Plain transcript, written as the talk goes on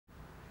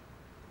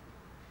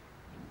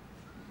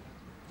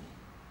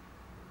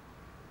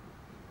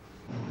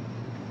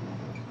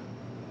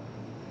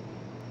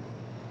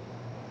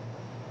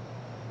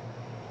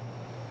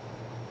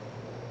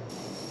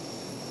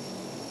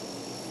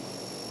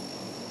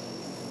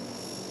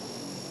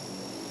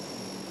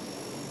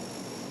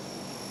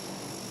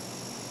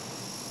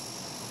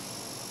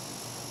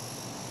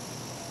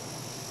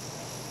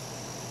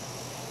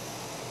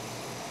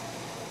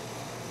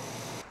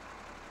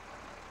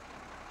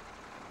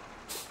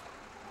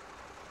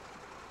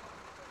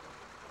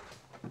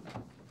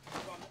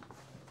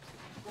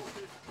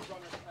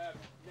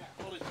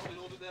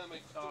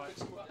right.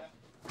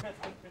 I'm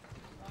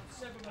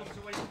 7 months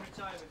away from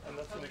retirement. And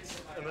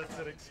that's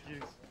an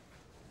excuse.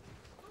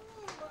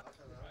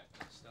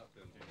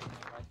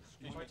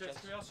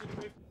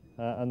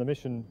 And the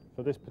mission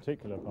for this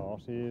particular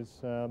part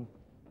is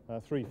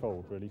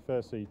threefold, really.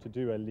 Firstly, to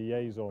do a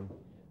liaison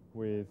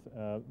with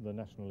the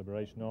National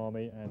Liberation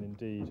Army and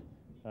indeed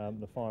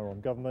the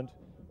FYROM government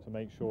to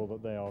make sure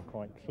that they are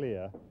quite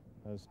clear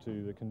as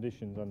to the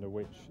conditions under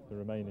which the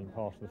remaining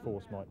part of the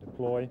force might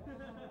deploy,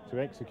 to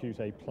execute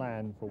a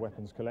plan for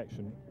weapons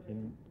collection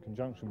in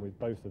conjunction with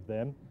both of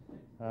them,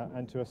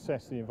 and to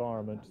assess the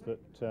environment that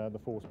the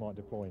force might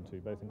deploy into,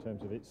 both in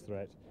terms of its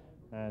threat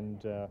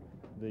and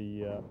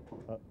the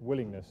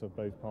willingness of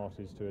both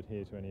parties to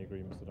adhere to any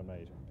agreements that are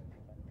made.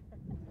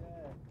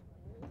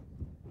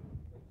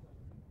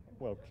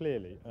 Well,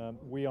 clearly,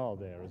 we are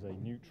there as a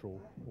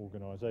neutral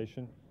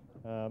organisation,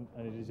 and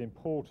it is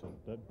important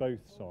that both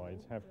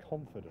sides have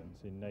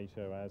confidence in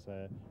NATO as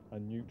a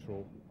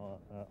neutral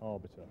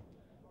arbiter.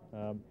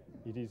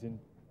 It is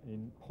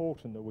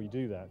important that we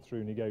do that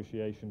through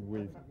negotiation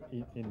with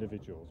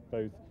individuals,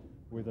 both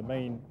with the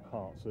main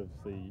parts of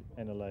the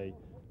NLA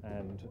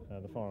and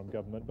the FYROM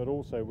government, but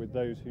also with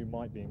those who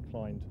might be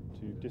inclined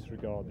to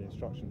disregard the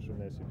instructions from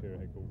their superior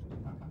headquarters.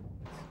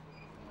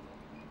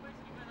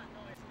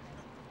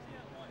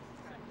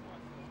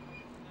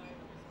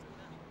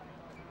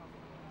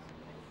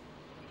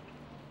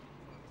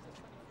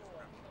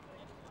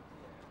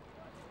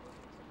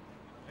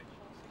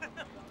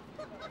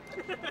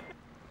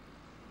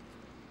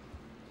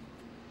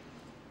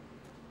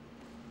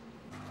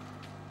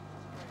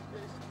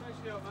 Nice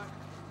job, mate.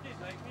 Cheers,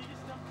 mate. Can you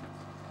just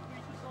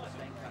squeeze the side?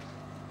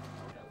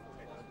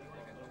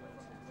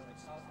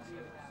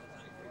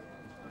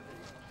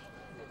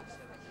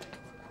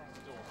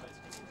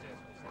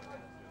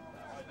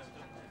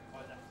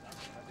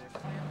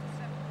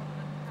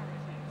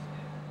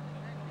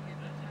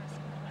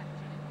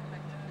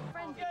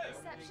 Friendly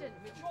reception.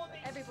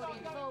 Everybody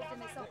involved in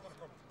this op.